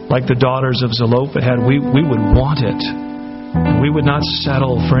 like the daughters of Zelophehad, we would want it. And we would not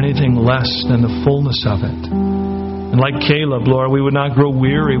settle for anything less than the fullness of it. And like Caleb, Lord, we would not grow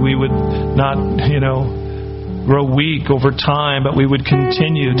weary. We would not, grow weak over time, but we would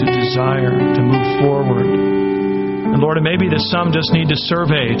continue to desire to move forward. And Lord, it may be that some just need to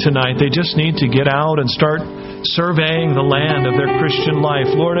survey tonight. They just need to get out and start surveying the land of their Christian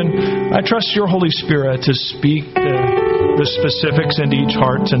life. Lord, and I trust your Holy Spirit to speak the specifics into each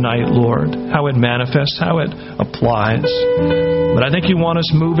heart tonight, Lord. How it manifests, how it applies. But I think you want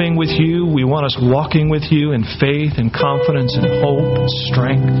us moving with you. We want us walking with you in faith and confidence and hope and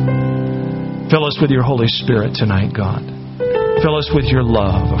strength. Fill us with your Holy Spirit tonight, God. Fill us with your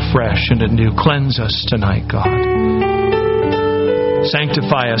love afresh and anew. Cleanse us tonight, God.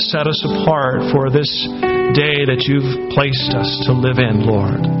 Sanctify us. Set us apart for this day that you've placed us to live in,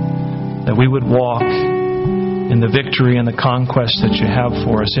 Lord. That we would walk in the victory and the conquest that you have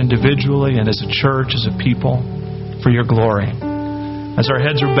for us individually and as a church, as a people, for your glory. As our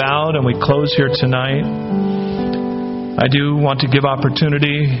heads are bowed and we close here tonight, I do want to give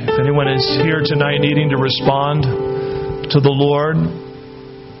opportunity. If anyone is here tonight needing to respond to the Lord,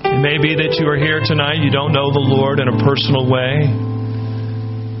 it may be that you are here tonight, you don't know the Lord in a personal way.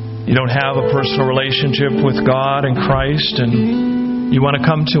 You don't have a personal relationship with God and Christ, and you want to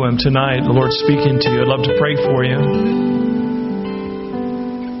come to Him tonight. The Lord's speaking to you. I'd love to pray for you.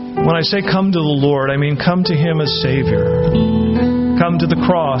 When I say come to the Lord, I mean come to Him as Savior. Come to the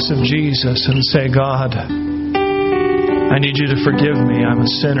cross of Jesus and say, God, I need you to forgive me. I'm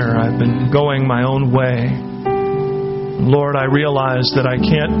a sinner. I've been going my own way. Lord, I realize that I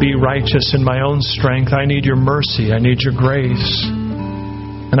can't be righteous in my own strength. I need your mercy. I need your grace.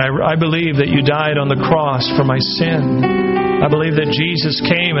 And I believe that you died on the cross for my sin. I believe that Jesus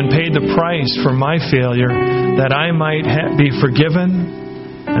came and paid the price for my failure, that I might be forgiven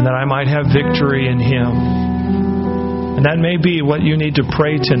and that I might have victory in Him. And that may be what you need to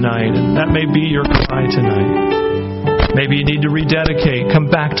pray tonight. And that may be your cry tonight. Maybe you need to rededicate. Come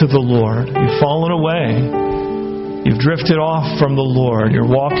back to the Lord. You've fallen away. You've drifted off from the Lord.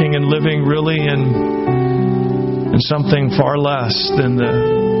 You're walking and living really in something far less than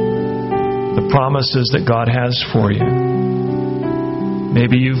the promises that God has for you.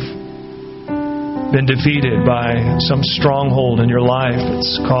 Maybe you've been defeated by some stronghold in your life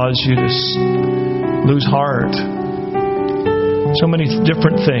that's caused you to lose heart. So many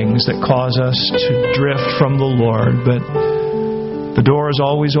different things that cause us to drift from the Lord, but the door is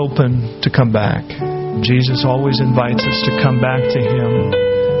always open to come back. Jesus always invites us to come back to Him,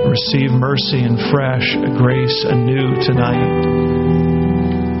 receive mercy and fresh grace anew tonight.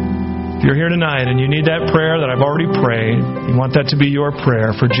 If you're here tonight and you need that prayer that I've already prayed, you want that to be your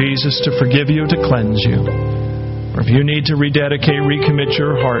prayer for Jesus to forgive you, to cleanse you, or if you need to rededicate, recommit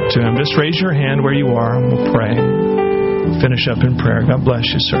your heart to Him, just raise your hand where you are and we'll pray. We'll finish up in prayer. God bless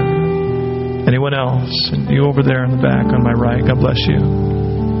you, sir. Anyone else? And you over there in the back on my right, God bless you.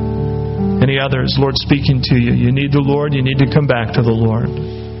 Any others? Lord speaking to you. You need the Lord. You need to come back to the Lord.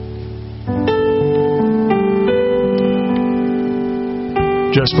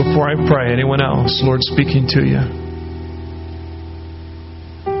 Just before I pray, anyone else? Lord speaking to you.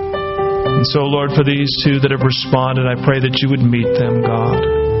 And so, Lord, for these two that have responded, I pray that you would meet them, God.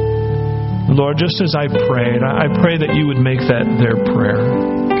 Lord, just as I prayed, I pray that you would make that their prayer.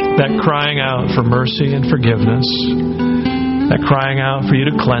 That crying out for mercy and forgiveness. That crying out for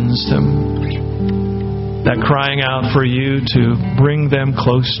you to cleanse them. That crying out for you to bring them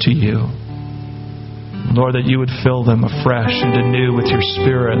close to you. Lord, that you would fill them afresh and anew with your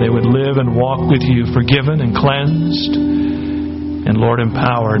Spirit. They would live and walk with you, forgiven and cleansed, and, Lord,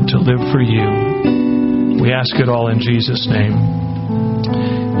 empowered to live for you. We ask it all in Jesus' name.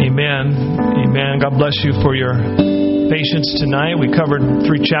 Amen. Amen. God bless you for your patience tonight. We covered 3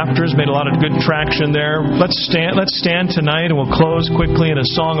 chapters, made a lot of good traction there. Let's stand tonight, and we'll close quickly in a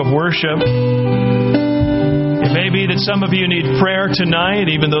song of worship. It may be that some of you need prayer tonight,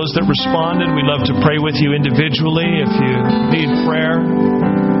 even those that responded. We'd love to pray with you individually if you need prayer.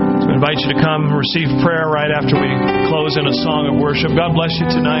 So I invite you to come and receive prayer right after we close in a song of worship. God bless you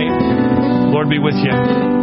tonight. Lord be with you.